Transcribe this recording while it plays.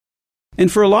And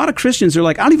for a lot of Christians, they're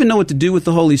like, I don't even know what to do with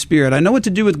the Holy Spirit. I know what to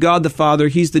do with God the Father.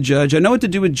 He's the judge. I know what to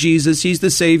do with Jesus. He's the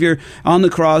Savior on the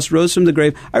cross, rose from the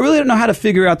grave. I really don't know how to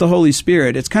figure out the Holy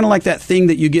Spirit. It's kind of like that thing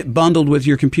that you get bundled with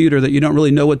your computer that you don't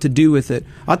really know what to do with it.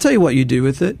 I'll tell you what you do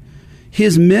with it.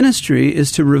 His ministry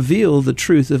is to reveal the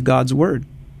truth of God's Word.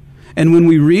 And when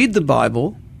we read the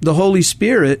Bible, the Holy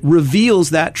Spirit reveals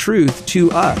that truth to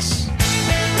us.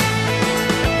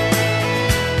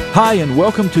 Hi, and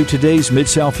welcome to today's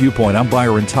Mid-South Viewpoint. I'm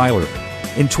Byron Tyler.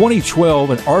 In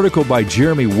 2012, an article by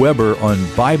Jeremy Weber on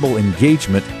Bible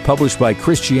engagement, published by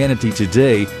Christianity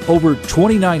Today, over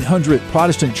 2,900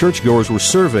 Protestant churchgoers were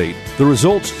surveyed. The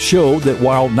results show that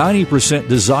while 90%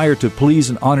 desire to please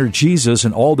and honor Jesus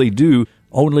in all they do,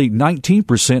 only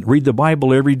 19% read the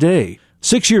Bible every day.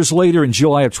 6 years later, in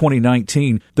July of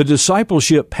 2019, the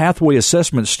Discipleship Pathway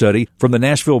Assessment Study from the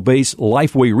Nashville-based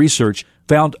Lifeway Research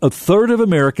found a third of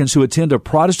Americans who attend a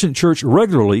Protestant church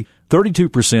regularly,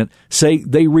 32%, say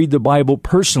they read the Bible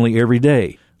personally every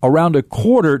day. Around a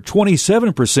quarter,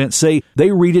 27%, say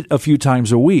they read it a few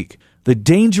times a week. The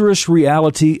dangerous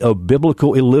reality of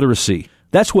biblical illiteracy.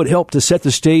 That's what helped to set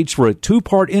the stage for a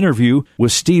two-part interview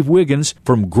with Steve Wiggins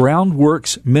from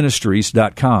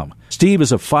GroundworksMinistries.com. Steve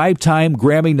is a 5-time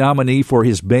Grammy nominee for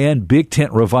his band Big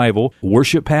Tent Revival,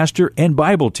 worship pastor, and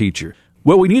Bible teacher.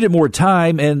 Well, we needed more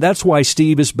time, and that's why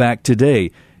Steve is back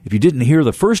today. If you didn't hear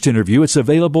the first interview, it's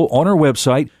available on our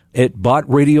website at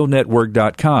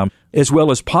botradionetwork.com, as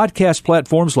well as podcast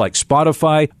platforms like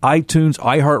Spotify, iTunes,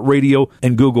 iHeartRadio,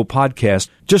 and Google Podcasts.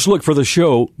 Just look for the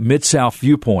show Mid-South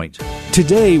Viewpoint.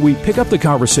 Today, we pick up the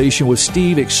conversation with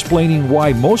Steve explaining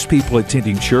why most people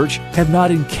attending church have not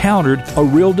encountered a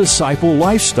real disciple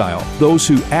lifestyle, those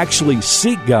who actually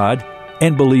seek God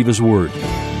and believe His Word.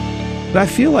 But I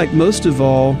feel like most of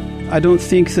all, I don't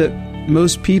think that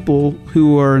most people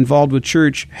who are involved with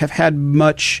church have had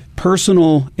much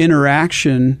personal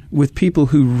interaction with people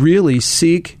who really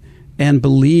seek and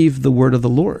believe the Word of the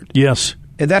Lord. Yes.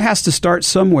 And that has to start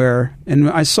somewhere. And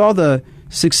I saw the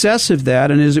success of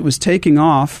that, and as it was taking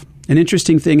off, an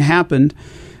interesting thing happened.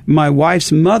 My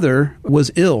wife's mother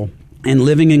was ill and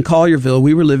living in Collierville.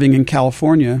 We were living in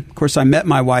California. Of course, I met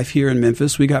my wife here in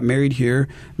Memphis. We got married here.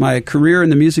 My career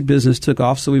in the music business took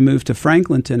off, so we moved to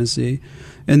Franklin, Tennessee,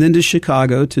 and then to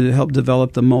Chicago to help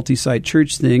develop the multi-site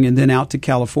church thing, and then out to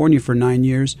California for 9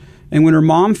 years. And when her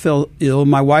mom fell ill,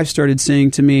 my wife started saying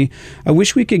to me, I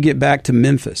wish we could get back to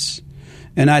Memphis.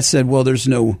 And I said, well, there's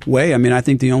no way. I mean, I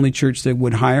think the only church that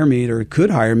would hire me or could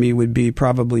hire me would be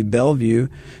probably Bellevue.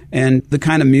 And the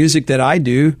kind of music that I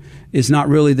do is not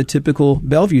really the typical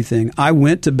Bellevue thing. I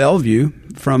went to Bellevue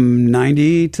from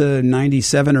 90 to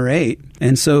 97 or 8.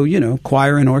 And so,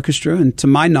 choir and orchestra. And to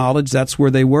my knowledge, that's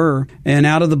where they were. And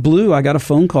out of the blue, I got a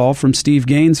phone call from Steve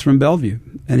Gaines from Bellevue.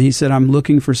 And he said, I'm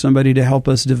looking for somebody to help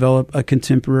us develop a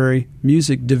contemporary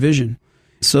music division.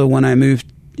 So when I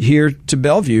moved here to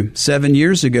Bellevue 7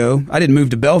 years ago. I didn't move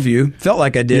to Bellevue. Felt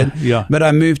like I did. Yeah. But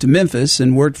I moved to Memphis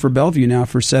and worked for Bellevue now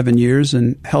for 7 years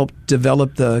and helped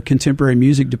develop the contemporary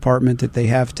music department that they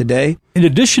have today. In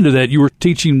addition to that, you were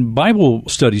teaching Bible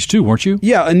studies too, weren't you?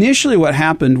 Yeah. Initially what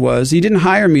happened was he didn't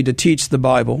hire me to teach the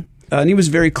Bible. And he was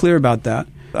very clear about that.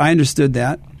 I understood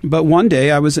that. But one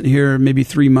day, I wasn't here maybe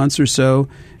 3 months or so,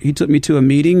 he took me to a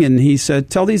meeting and he said,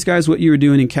 tell these guys what you were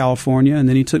doing in California. And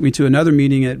then he took me to another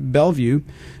meeting at Bellevue.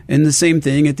 And the same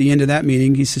thing at the end of that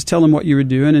meeting, he says, tell them what you were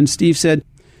doing. And Steve said,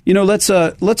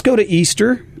 let's go to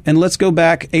Easter and let's go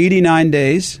back 89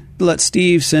 days. Let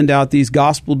Steve send out these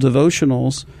gospel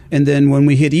devotionals. And then when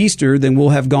we hit Easter, then we'll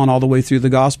have gone all the way through the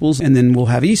Gospels and then we'll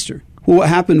have Easter. Well, what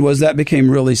happened was that became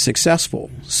really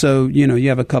successful. So, you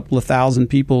have a couple of thousand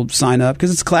people sign up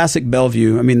because it's classic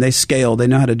Bellevue. I mean, they scale. They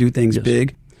know how to do things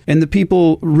big. And the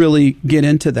people really get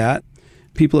into that.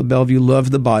 People at Bellevue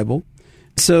love the Bible.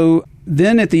 So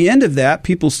then at the end of that,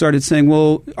 people started saying,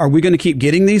 well, are we going to keep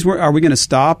getting these? Are we going to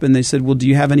stop? And they said, well, do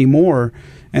you have any more?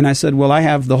 And I said, well, I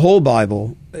have the whole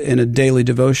Bible in a daily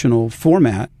devotional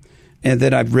format. And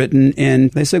that I've written, and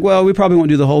they said, well, we probably won't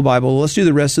do the whole Bible. Let's do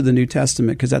the rest of the New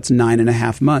Testament because that's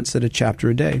 9.5 months at a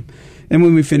chapter a day. And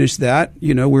when we finished that,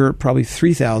 we're at probably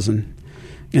 3,000.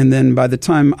 And then by the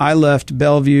time I left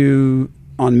Bellevue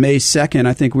on May 2nd,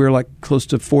 I think we were like close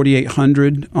to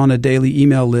 4,800 on a daily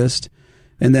email list.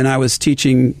 And then I was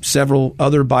teaching several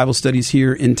other Bible studies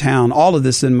here in town, all of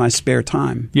this in my spare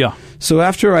time. Yeah. So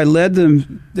after I led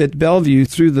them at Bellevue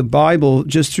through the Bible,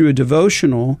 just through a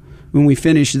devotional, when we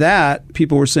finished that,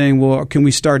 people were saying, well, can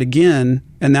we start again?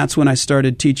 And that's when I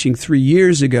started teaching 3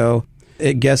 years ago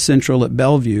at Guest Central at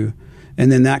Bellevue.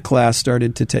 And then that class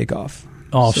started to take off.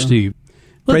 Oh, so, Steve.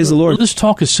 Praise the Lord. Let's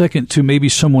talk a second to maybe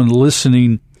someone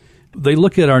listening They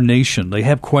look at our nation. They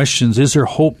have questions. Is there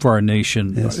hope for our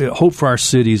nation? Yes. Hope for our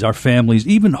cities, our families,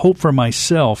 even hope for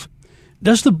myself?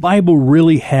 Does the Bible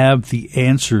really have the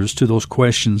answers to those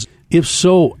questions? If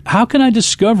so, how can I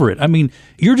discover it? I mean,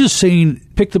 you're just saying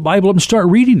pick the Bible up and start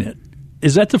reading it.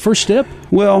 Is that the first step?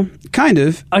 Well, kind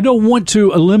of. I don't want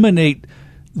to eliminate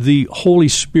the Holy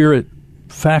Spirit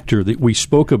factor that we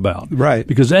spoke about. Right.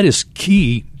 Because that is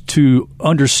key to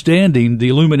understanding the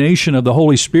illumination of the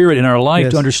Holy Spirit in our life.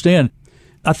 Yes. To understand.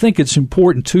 I think it's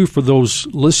important, too, for those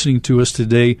listening to us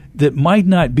today that might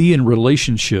not be in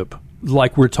relationship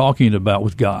like we're talking about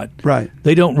with God. Right.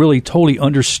 They don't really totally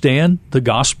understand the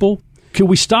gospel. Can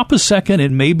we stop a second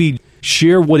and maybe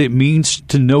share what it means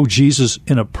to know Jesus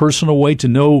in a personal way, to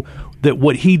know that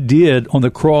what he did on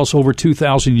the cross over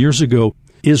 2,000 years ago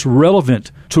is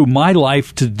relevant to my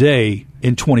life today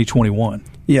in 2021?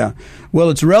 Yeah. Well,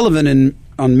 it's relevant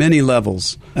on many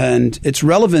levels. And it's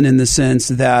relevant in the sense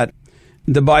that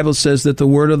the Bible says that the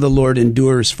word of the Lord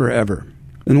endures forever.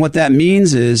 And what that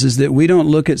means is that we don't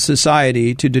look at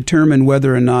society to determine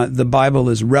whether or not the Bible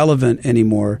is relevant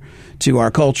anymore to our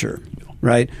culture,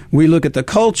 right? We look at the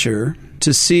culture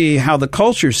to see how the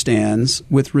culture stands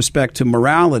with respect to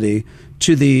morality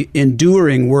to the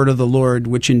enduring word of the Lord,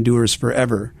 which endures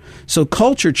forever. So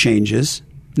culture changes,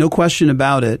 no question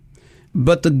about it,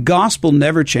 but the gospel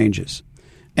never changes.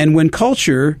 And when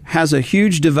culture has a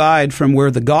huge divide from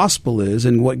where the gospel is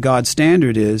and what God's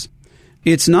standard is,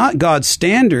 it's not God's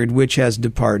standard which has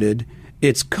departed,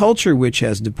 it's culture which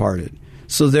has departed.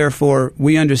 So therefore,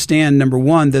 we understand, number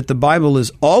one, that the Bible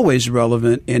is always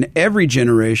relevant in every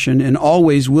generation and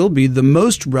always will be the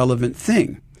most relevant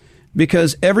thing.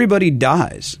 Because everybody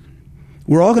dies.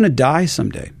 We're all going to die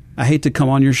someday. I hate to come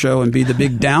on your show and be the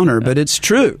big downer, but it's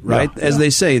true, right? As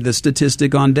they say, the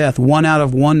statistic on death, 1 out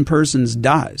of 1 person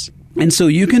dies. And so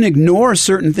you can ignore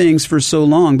certain things for so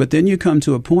long, but then you come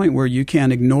to a point where you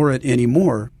can't ignore it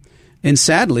anymore. And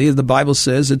sadly, the Bible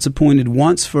says it's appointed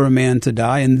once for a man to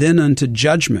die and then unto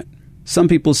judgment. Some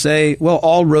people say, well,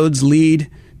 all roads lead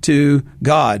to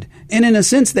God. And in a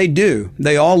sense, they do.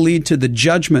 They all lead to the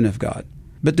judgment of God.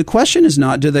 But the question is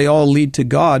not, do they all lead to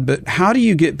God, but how do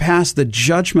you get past the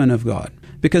judgment of God?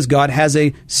 Because God has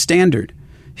a standard.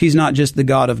 He's not just the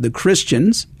God of the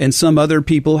Christians, and some other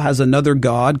people has another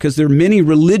God, because there are many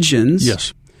religions.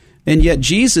 Yes. And yet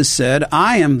Jesus said,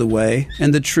 I am the way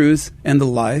and the truth and the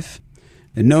life,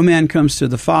 and no man comes to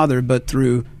the Father but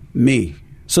through me.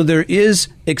 So there is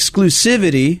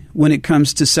exclusivity when it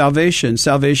comes to salvation.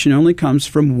 Salvation only comes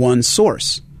from one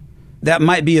source. That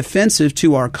might be offensive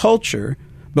to our culture,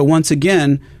 but once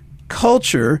again,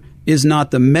 culture is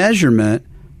not the measurement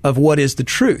of what is the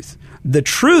truth. The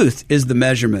truth is the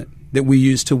measurement that we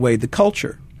use to weigh the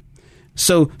culture.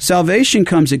 So salvation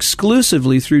comes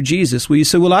exclusively through Jesus. Well, you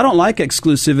say, well, I don't like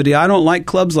exclusivity. I don't like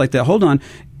clubs like that. Hold on.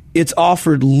 It's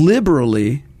offered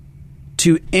liberally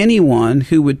to anyone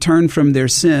who would turn from their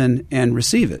sin and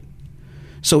receive it.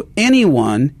 So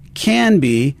anyone can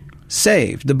be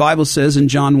saved. The Bible says in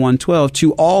John 1:12,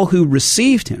 to all who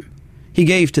received him, he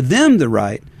gave to them the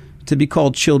right to be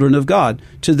called children of God,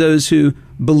 to those who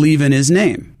believe in his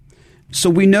name. So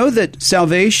we know that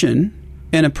salvation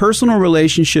and a personal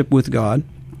relationship with God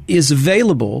is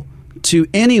available to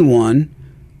anyone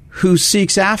who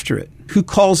seeks after it, who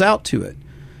calls out to it.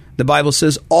 The Bible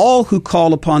says, all who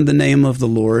call upon the name of the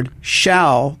Lord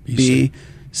shall be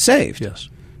saved. Yes.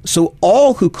 So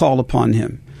all who call upon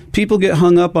him. People get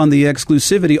hung up on the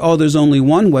exclusivity, oh, there's only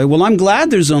one way. Well, I'm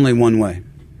glad there's only one way.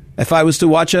 If I was to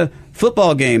watch a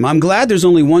football game, I'm glad there's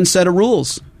only one set of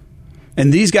rules.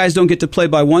 And these guys don't get to play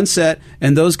by one set,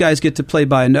 and those guys get to play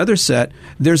by another set.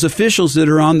 There's officials that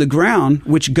are on the ground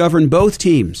which govern both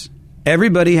teams.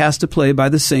 Everybody has to play by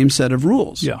the same set of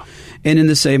rules. Yeah. And in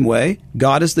the same way,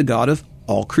 God is the God of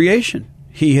all creation.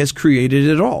 He has created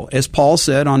it all. As Paul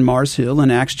said on Mars Hill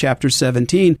in Acts chapter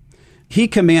 17, he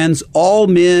commands all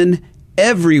men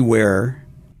everywhere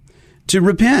to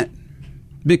repent,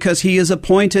 because he has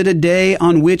appointed a day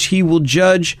on which he will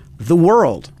judge the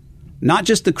world. Not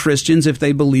just the Christians, if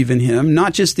they believe in him,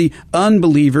 not just the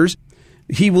unbelievers.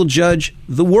 He will judge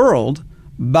the world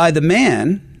by the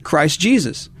man, Christ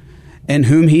Jesus, and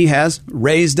whom he has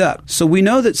raised up. So we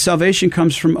know that salvation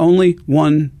comes from only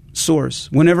one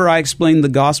source. Whenever I explain the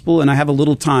gospel, and I have a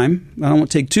little time, I don't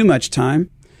want to take too much time,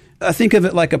 I think of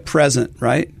it like a present,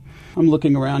 right? I'm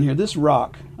looking around here. This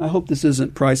rock, I hope this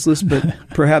isn't priceless, but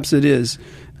perhaps it is.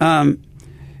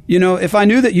 If I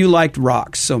knew that you liked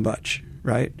rocks so much,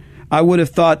 right, I would have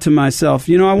thought to myself,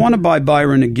 I want to buy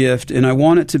Byron a gift, and I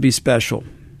want it to be special.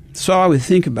 So I would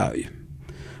think about you.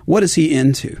 What is he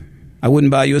into? I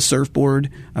wouldn't buy you a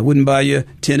surfboard. I wouldn't buy you a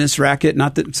tennis racket.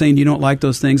 Not that I'm saying you don't like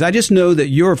those things. I just know that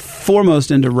you're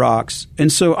foremost into rocks.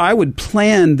 And so I would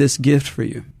plan this gift for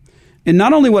you. And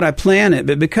not only would I plan it,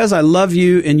 but because I love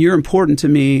you and you're important to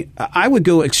me, I would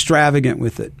go extravagant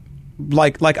with it.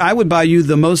 Like I would buy you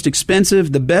the most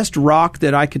expensive, the best rock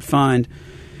that I could find.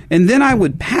 And then I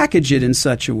would package it in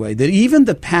such a way that even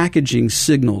the packaging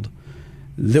signaled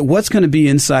that what's going to be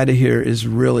inside of here is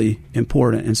really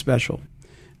important and special.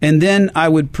 And then I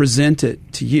would present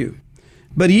it to you.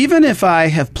 But even if I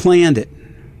have planned it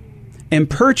and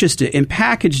purchased it and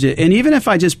packaged it, and even if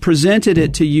I just presented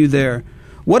it to you there,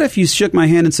 what if you shook my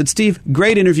hand and said, Steve,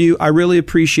 great interview. I really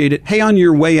appreciate it. Hey, on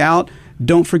your way out,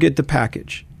 don't forget the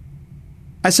package.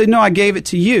 I say, no, I gave it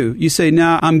to you. You say,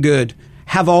 no, I'm good.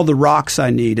 Have all the rocks I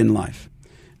need in life.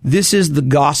 This is the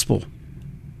gospel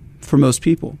for most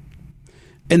people.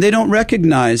 And they don't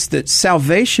recognize that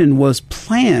salvation was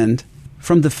planned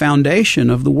from the foundation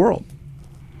of the world.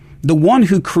 The one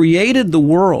who created the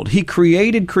world, he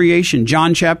created creation.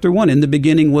 John chapter 1, in the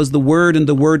beginning was the Word, and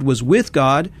the Word was with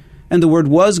God, and the Word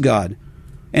was God.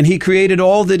 And he created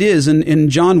all that is. And in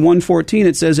John 1:14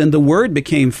 it says, and the Word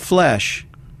became flesh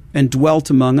and dwelt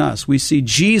among us. We see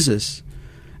Jesus,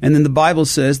 and then the Bible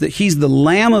says that he's the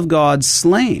Lamb of God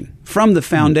slain from the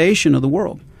foundation of the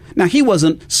world. Now, he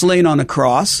wasn't slain on a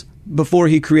cross before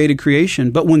he created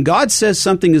creation. But when God says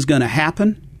something is going to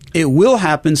happen, it will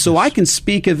happen. So I can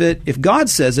speak of it. If God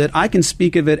says it, I can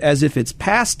speak of it as if it's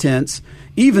past tense,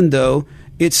 even though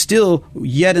it's still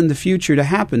yet in the future to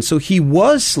happen. So he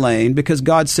was slain because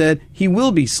God said he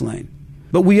will be slain.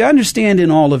 But we understand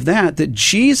in all of that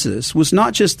Jesus was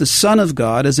not just the Son of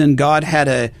God, as in God had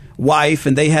a wife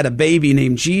and they had a baby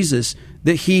named Jesus,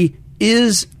 that he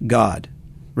is God.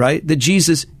 Right? That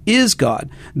Jesus is God.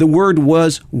 The Word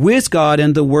was with God,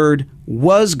 and the Word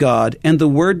was God, and the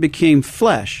Word became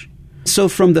flesh. So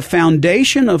from the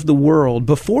foundation of the world,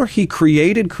 before he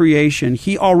created creation,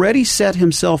 he already set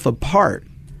himself apart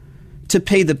to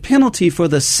pay the penalty for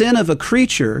the sin of a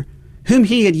creature whom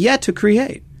he had yet to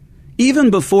create.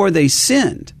 Even before they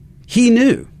sinned, he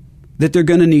knew that they're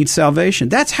going to need salvation.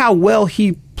 That's how well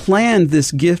he planned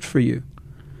this gift for you.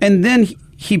 And then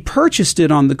he purchased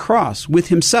it on the cross with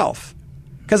himself.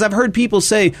 Because I've heard people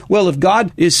say, well, if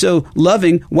God is so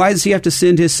loving, why does he have to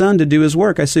send his son to do his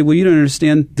work? I say, well, you don't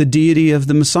understand the deity of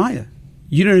the Messiah.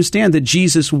 You don't understand that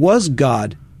Jesus was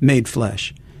God made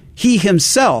flesh. He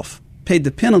himself paid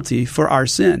the penalty for our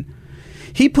sin.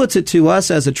 He puts it to us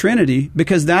as a Trinity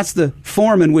because that's the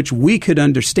form in which we could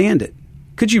understand it.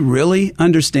 Could you really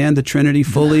understand the Trinity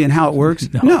fully and how it works?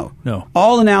 No.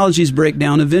 All analogies break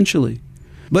down eventually.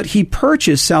 But he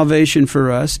purchased salvation for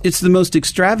us. It's the most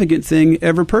extravagant thing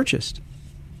ever purchased.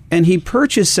 And he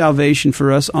purchased salvation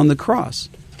for us on the cross.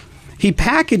 He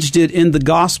packaged it in the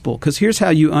gospel, because here's how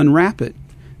you unwrap it.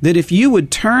 That if you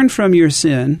would turn from your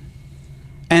sin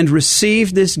and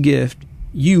receive this gift,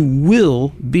 you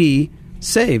will be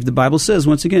saved. The Bible says,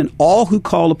 once again, all who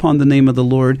call upon the name of the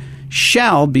Lord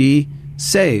shall be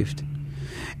saved.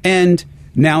 And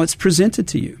now it's presented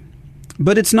to you.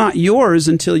 But it's not yours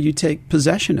until you take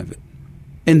possession of it.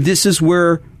 And this is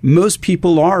where most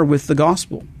people are with the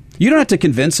gospel. You don't have to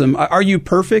convince them. Are you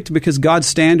perfect? Because God's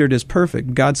standard is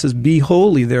perfect. God says, be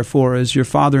holy, therefore, as your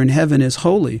Father in heaven is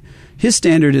holy. His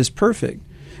standard is perfect.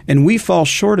 And we fall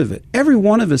short of it. Every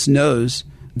one of us knows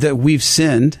that we've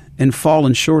sinned and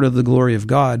fallen short of the glory of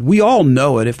God. We all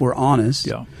know it if we're honest.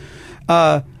 Yeah.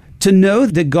 To know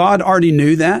that God already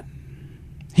knew that.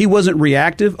 He wasn't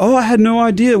reactive. Oh, I had no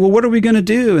idea. Well, what are we going to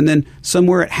do? And then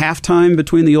somewhere at halftime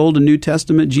between the Old and New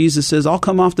Testament, Jesus says, I'll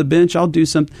come off the bench. I'll do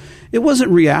something. It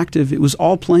wasn't reactive. It was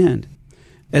all planned.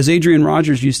 As Adrian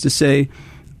Rogers used to say,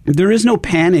 there is no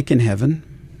panic in heaven.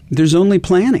 There's only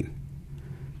planning.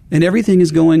 And everything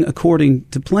is going according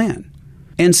to plan.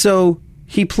 And so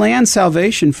he planned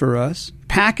salvation for us,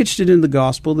 packaged it in the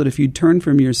gospel that if you turn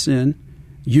from your sin,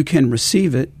 you can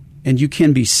receive it and you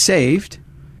can be saved.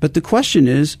 But the question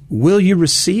is, will you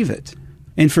receive it?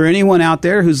 And for anyone out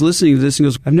there who's listening to this and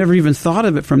goes, I've never even thought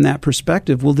of it from that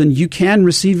perspective, well, then you can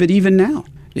receive it even now.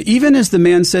 Even as the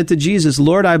man said to Jesus,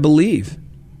 Lord, I believe.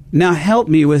 Now help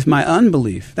me with my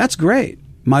unbelief. That's great.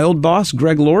 My old boss,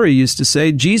 Greg Laurie, used to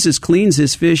say, Jesus cleans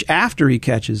his fish after he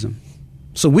catches them.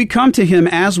 So we come to him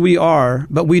as we are,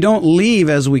 but we don't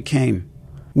leave as we came.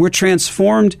 We're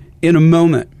transformed in a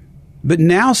moment. But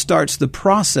now starts the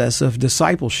process of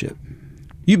discipleship.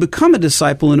 You become a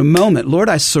disciple in a moment. Lord,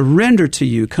 I surrender to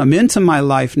you. Come into my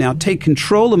life now. Take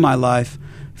control of my life.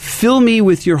 Fill me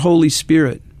with your Holy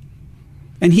Spirit.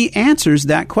 And he answers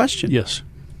that question. Yes.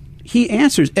 He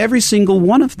answers every single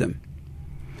one of them.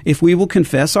 If we will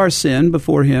confess our sin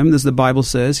before him, as the Bible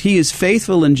says, he is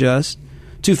faithful and just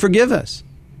to forgive us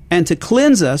and to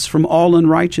cleanse us from all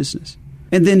unrighteousness.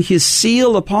 And then his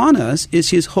seal upon us is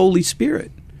his Holy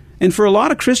Spirit. And for a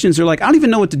lot of Christians, they're like, I don't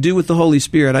even know what to do with the Holy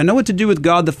Spirit. I know what to do with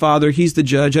God the Father. He's the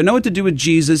judge. I know what to do with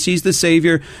Jesus. He's the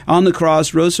Savior on the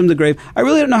cross, rose from the grave. I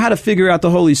really don't know how to figure out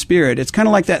the Holy Spirit. It's kind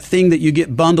of like that thing that you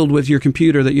get bundled with your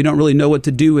computer that you don't really know what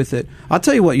to do with it. I'll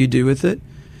tell you what you do with it.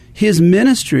 His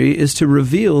ministry is to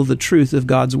reveal the truth of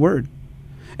God's Word.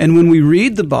 And when we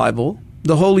read the Bible,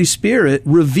 the Holy Spirit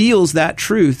reveals that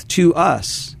truth to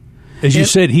us. As you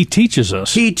said, he teaches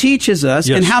us. He teaches us.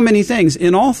 Yes. In how many things?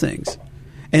 In all things.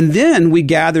 And then we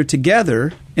gather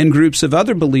together in groups of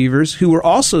other believers who are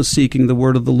also seeking the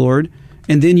word of the Lord,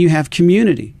 and then you have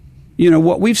community. You know,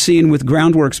 what we've seen with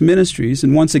Groundworks Ministries,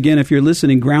 and once again, if you're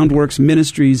listening,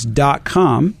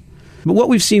 groundworksministries.com, but what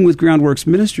we've seen with Groundworks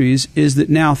Ministries is that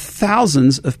now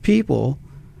thousands of people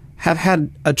have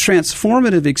had a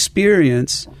transformative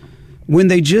experience when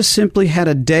they just simply had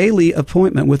a daily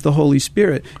appointment with the Holy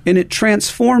Spirit. And it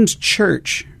transforms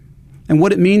church and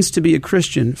what it means to be a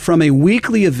Christian from a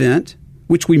weekly event,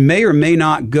 which we may or may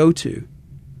not go to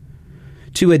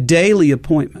a daily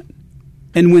appointment.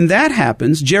 And when that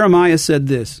happens, Jeremiah said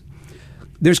this,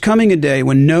 there's coming a day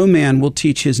when no man will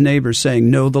teach his neighbor, saying,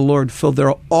 know the Lord, for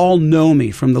they'll all know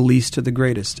me from the least to the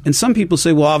greatest. And some people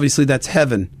say, well, obviously that's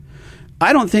heaven.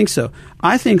 I don't think so.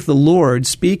 I think the Lord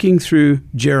speaking through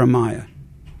Jeremiah,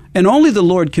 and only the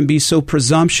Lord can be so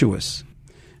presumptuous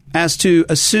as to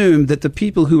assume that the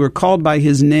people who are called by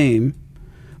his name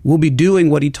will be doing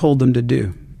what he told them to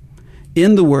do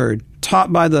in the Word,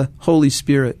 taught by the Holy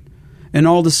Spirit. And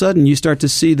all of a sudden you start to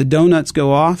see the donuts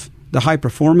go off, the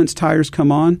high-performance tires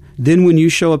come on. Then when you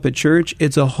show up at church,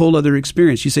 it's a whole other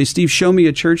experience. You say, Steve, show me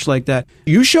a church like that.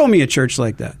 You show me a church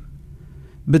like that.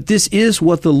 But this is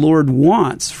what the Lord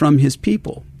wants from his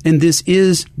people, and this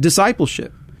is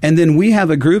discipleship. And then we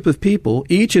have a group of people,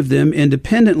 each of them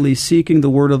independently seeking the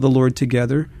word of the Lord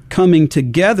together, coming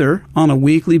together on a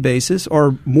weekly basis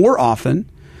or more often,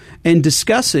 and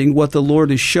discussing what the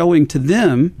Lord is showing to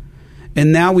them.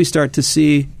 And now we start to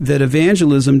see that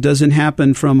evangelism doesn't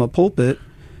happen from a pulpit.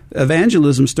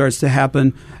 Evangelism starts to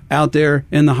happen out there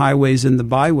in the highways and the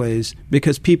byways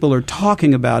because people are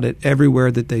talking about it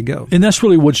everywhere that they go. And that's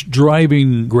really what's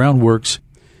driving Groundworks.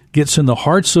 Gets in the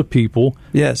hearts of people.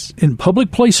 Yes. In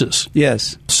public places.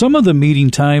 Yes. Some of the meeting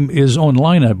time is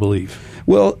online, I believe.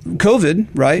 Well, COVID,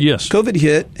 right? Yes. COVID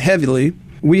hit heavily.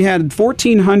 We had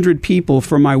 1,400 people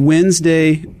for my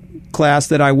Wednesday class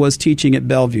that I was teaching at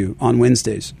Bellevue on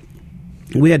Wednesdays.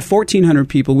 We had 1,400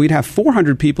 people. We'd have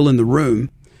 400 people in the room,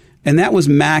 and that was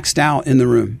maxed out in the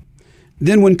room.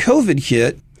 Then when COVID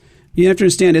hit, you have to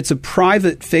understand it's a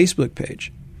private Facebook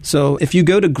page. So if you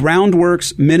go to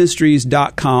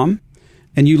groundworksministries.com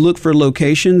and you look for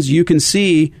locations, you can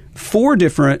see 4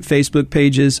 different Facebook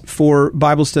pages for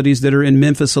Bible studies that are in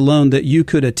Memphis alone that you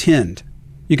could attend.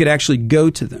 You could actually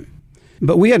go to them.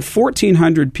 But we had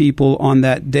 1,400 people on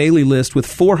that daily list with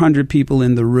 400 people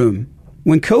in the room.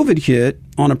 When COVID hit,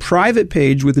 on a private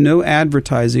page with no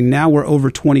advertising, now we're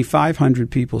over 2,500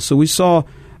 people. So we saw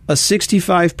a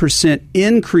 65%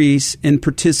 increase in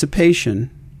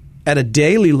participation at a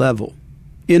daily level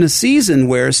in a season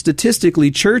where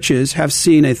statistically churches have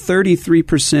seen a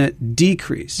 33%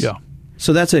 decrease. Yeah.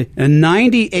 So that's a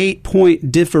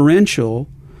 98-point differential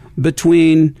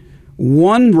between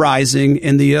one rising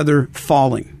and the other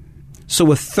falling.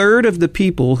 So a third of the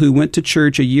people who went to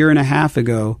church a year and a half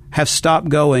ago have stopped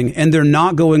going, and they're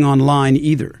not going online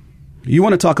either. You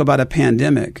want to talk about a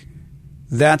pandemic?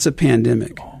 That's a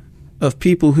pandemic of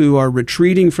people who are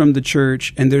retreating from the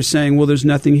church, and they're saying, well, there's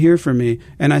nothing here for me.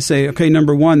 And I say, okay,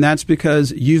 number one, that's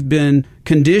because you've been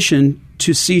conditioned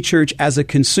to see church as a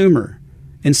consumer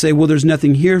and say, well, there's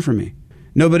nothing here for me.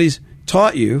 Nobody's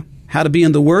taught you how to be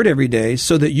in the Word every day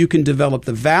so that you can develop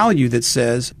the value that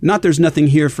says, not there's nothing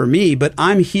here for me, but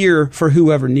I'm here for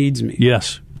whoever needs me.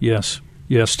 Yes,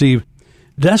 Steve.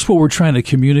 That's what we're trying to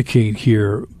communicate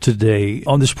here today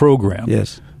on this program.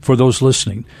 Yes. For those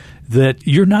listening, that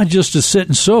you're not just to sit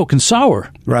and soak and sour.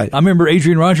 Right. I remember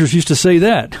Adrian Rogers used to say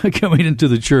that coming into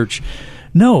the church.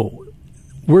 No,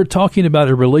 we're talking about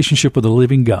a relationship with the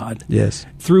living God. Yes.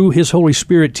 Through His Holy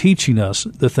Spirit teaching us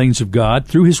the things of God,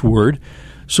 through His Word,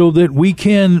 so that we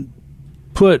can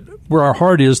put where our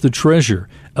heart is the treasure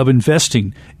of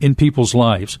investing in people's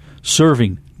lives,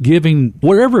 serving, giving,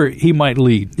 wherever He might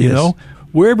lead, you know.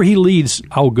 Wherever He leads,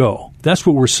 I'll go. That's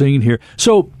what we're seeing here.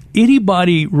 So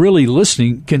anybody really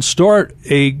listening can start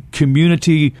a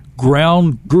community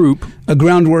ground group. A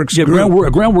Groundworks group.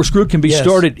 A Groundworks group can be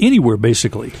started anywhere,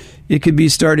 basically. It could be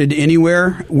started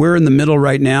anywhere. We're in the middle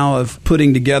right now of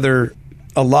putting together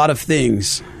a lot of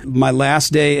things. My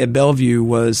last day at Bellevue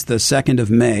was the 2nd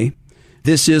of May.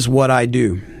 This is what I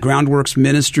do. Groundworks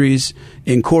Ministries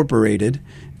Incorporated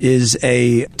is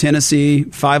a Tennessee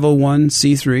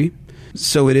 501c3.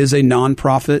 So it is a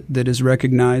nonprofit that is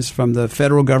recognized from the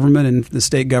federal government and the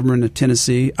state government of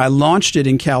Tennessee. I launched it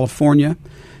in California,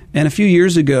 and a few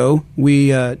years ago, we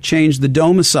changed the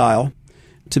domicile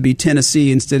to be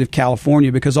Tennessee instead of California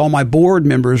because all my board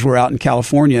members were out in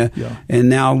California, and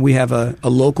now we have a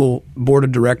local board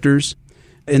of directors,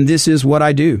 and this is what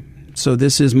I do. So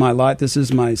this is my life, this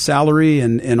is my salary,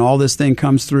 and all this thing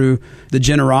comes through the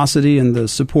generosity and the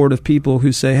support of people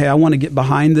who say, hey, I want to get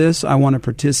behind this, I want to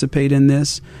participate in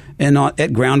this. And at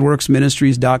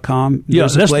groundworksministries.com,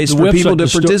 there's a place for people to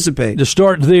participate. To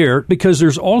start there, because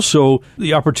there's also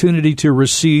the opportunity to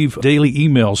receive daily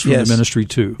emails from the ministry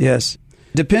too. Yes.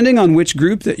 Depending on which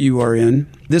group that you are in,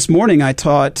 this morning I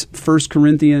taught 1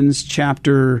 Corinthians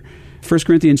chapter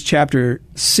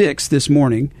 6 this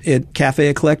morning at Cafe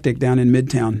Eclectic down in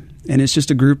Midtown. And it's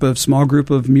just a small group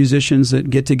of musicians that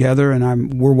get together,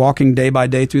 and we're walking day by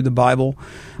day through the Bible.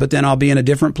 But then I'll be in a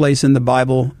different place in the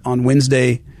Bible on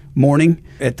Wednesday morning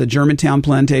at the Germantown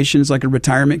Plantation. It's like a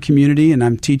retirement community, and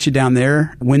I'm teaching down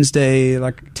there Wednesday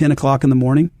like 10 o'clock in the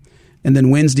morning. And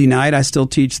then Wednesday night, I still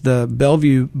teach the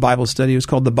Bellevue Bible study. It was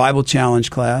called the Bible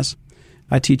Challenge class.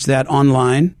 I teach that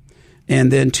online.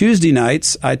 And then Tuesday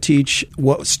nights, I teach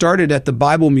what started at the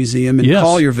Bible Museum in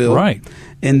Collierville. Right.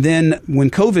 And then when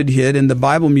COVID hit and the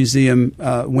Bible Museum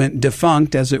went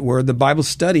defunct, as it were, the Bible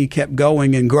study kept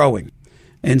going and growing.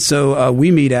 And so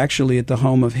we meet actually at the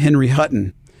home of Henry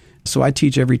Hutton. So I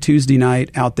teach every Tuesday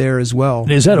night out there as well.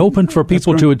 Is that open for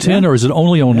people to attend, or is it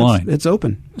only online? It's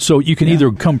open. So you can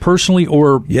either come personally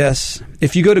or... Yes.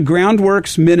 If you go to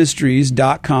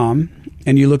groundworksministries.com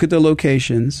and you look at the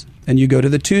locations, and you go to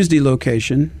the Tuesday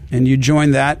location, and you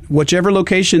join that, whichever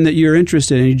location that you're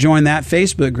interested in, you join that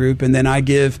Facebook group, and then I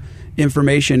give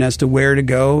information as to where to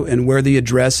go and where the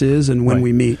address is and when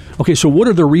we meet. Okay, so what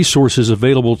are the resources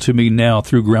available to me now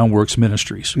through Groundworks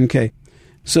Ministries? Okay.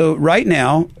 So right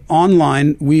now,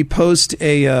 online, we post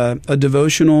a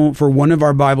devotional for one of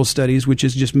our Bible studies, which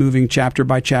is just moving chapter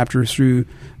by chapter through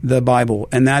the Bible.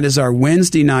 And that is our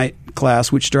Wednesday night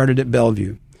class, which started at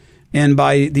Bellevue. And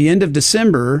by the end of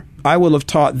December, I will have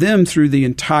taught them through the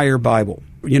entire Bible.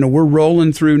 You know, we're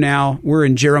rolling through now. We're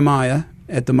in Jeremiah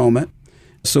at the moment.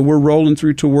 So we're rolling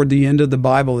through toward the end of the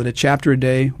Bible at a chapter a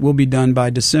day. We'll be done by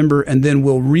December, and then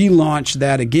we'll relaunch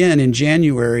that again in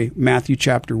January, Matthew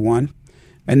chapter 1.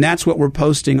 And that's what we're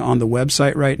posting on the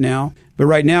website right now. But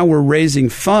right now we're raising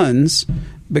funds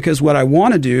because what I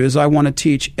want to do is I want to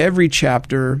teach every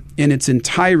chapter in its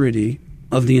entirety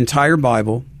of the entire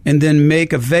Bible and then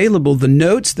make available the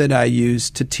notes that I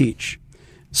use to teach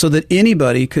so that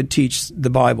anybody could teach the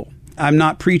Bible. I'm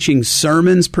not preaching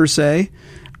sermons per se.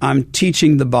 I'm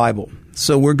teaching the Bible.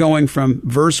 So we're going from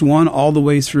verse 1 all the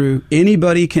way through.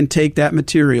 Anybody can take that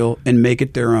material and make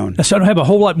it their own. So I don't have a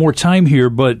whole lot more time here,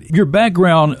 but your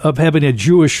background of having a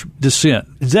Jewish descent,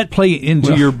 does that play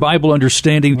into your Bible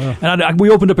understanding? And we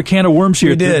opened up a can of worms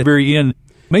here at the very end.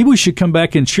 Maybe we should come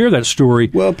back and share that story.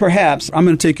 Well, perhaps. I'm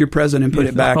going to take your present and put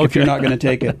it back if you're not going to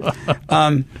take it.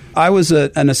 I was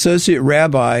an associate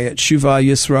rabbi at Shuvah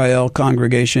Yisrael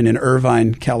congregation in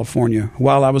Irvine, California,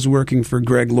 while I was working for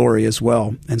Greg Laurie as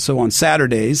well. And so on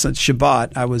Saturdays, at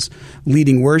Shabbat, I was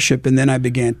leading worship, and then I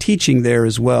began teaching there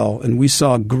as well. And we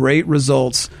saw great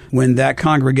results when that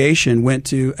congregation went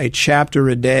to a chapter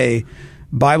a day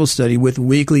Bible study with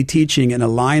weekly teaching in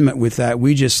alignment with that.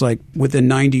 We just within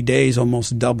 90 days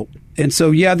almost doubled. And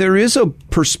so, there is a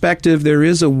perspective, there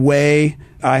is a way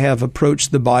I have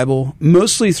approached the Bible,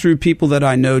 mostly through people that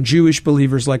I know, Jewish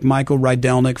believers like Michael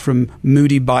Rydelnik from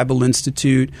Moody Bible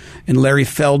Institute, and Larry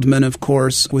Feldman, of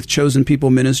course, with Chosen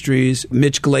People Ministries,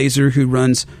 Mitch Glazer, who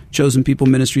runs Chosen People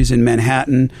Ministries in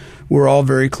Manhattan. We're all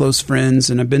very close friends,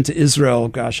 and I've been to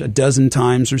Israel, a dozen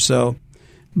times or so.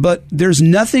 But there's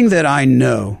nothing that I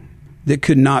know that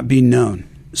could not be known.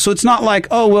 So it's not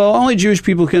like, only Jewish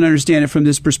people can understand it from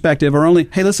this perspective, or only,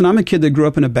 hey, listen, I'm a kid that grew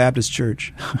up in a Baptist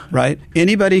church, right?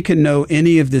 Anybody can know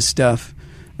any of this stuff,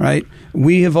 right?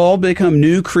 We have all become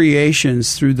new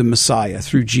creations through the Messiah,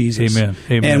 through Jesus. Amen.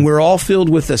 And we're all filled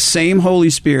with the same Holy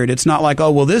Spirit. It's not like,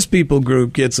 this people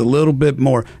group gets a little bit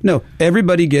more. No,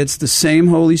 everybody gets the same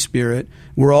Holy Spirit.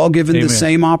 We're all given the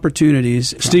same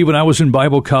opportunities. Steve, when I was in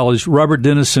Bible college, Robert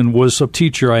Dennison was a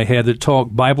teacher I had that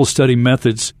taught Bible study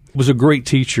methods. Was a great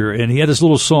teacher, and he had this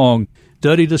little song,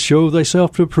 Study to show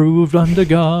thyself approved unto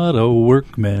God, a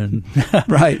workman.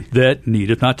 Right. That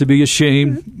needeth not to be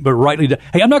ashamed, but rightly.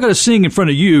 Hey, I'm not going to sing in front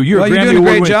of you. You're you're doing a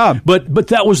great job. But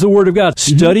that was the word of God.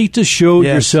 Study to show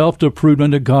yourself approved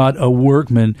unto God, a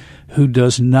workman who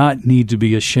does not need to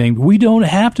be ashamed. We don't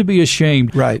have to be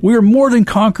ashamed. Right. We are more than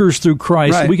conquerors through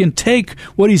Christ. Right. We can take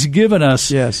what He's given us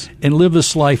and live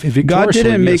this life victoriously. God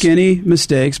didn't make any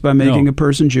mistakes by making a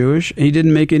person Jewish. He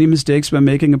didn't make any mistakes by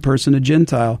making a person a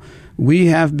Gentile. We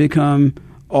have become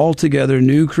altogether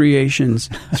new creations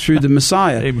through the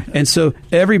Messiah. Amen. And so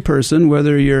every person,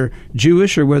 whether you're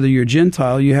Jewish or whether you're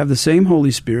Gentile, you have the same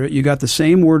Holy Spirit. You got the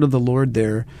same word of the Lord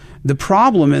there. The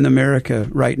problem in America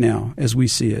right now, as we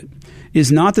see it,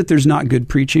 is not that there's not good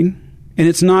preaching, and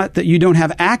it's not that you don't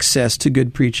have access to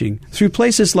good preaching. Through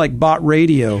places like Bott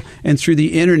Radio and through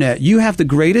the Internet, you have the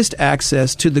greatest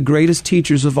access to the greatest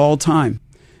teachers of all time.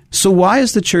 So why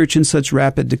is the church in such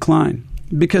rapid decline?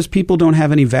 Because people don't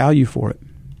have any value for it.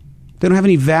 They don't have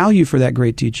any value for that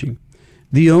great teaching.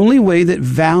 The only way that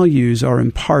values are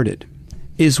imparted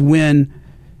is when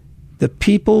the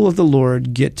people of the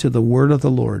Lord get to the word of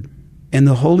the Lord and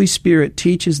the Holy Spirit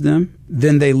teaches them.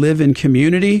 Then they live in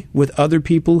community with other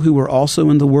people who are also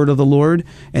in the word of the Lord,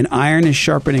 and iron is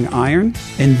sharpening iron.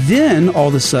 And then all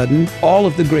of a sudden, all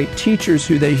of the great teachers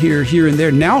who they hear here and there,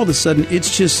 now all of a sudden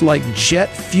it's just like jet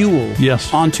fuel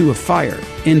onto a fire.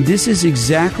 And this is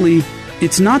exactly,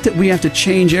 it's not that we have to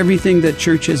change everything that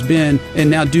church has been and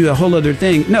now do a whole other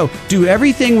thing. No, do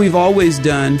everything we've always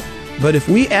done. But if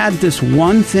we add this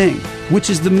one thing, which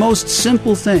is the most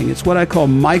simple thing, it's what I call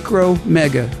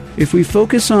micro-mega. If we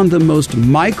focus on the most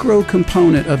micro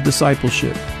component of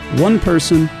discipleship, one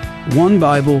person, one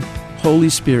Bible, Holy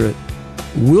Spirit,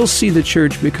 we'll see the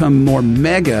church become more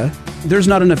mega. There's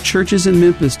not enough churches in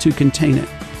Memphis to contain it.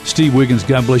 Steve Wiggins,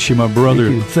 God bless you, my brother.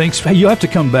 Thank you. Thanks. Hey, you have to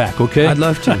come back, okay? I'd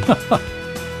love to.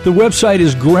 The website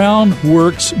is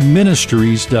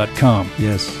groundworksministries.com.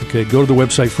 Yes. Okay, go to the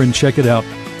website, friend, check it out.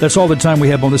 That's all the time we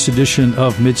have on this edition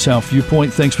of Mid-South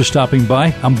Viewpoint. Thanks for stopping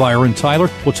by. I'm Byron Tyler.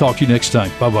 We'll talk to you next time.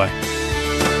 Bye-bye.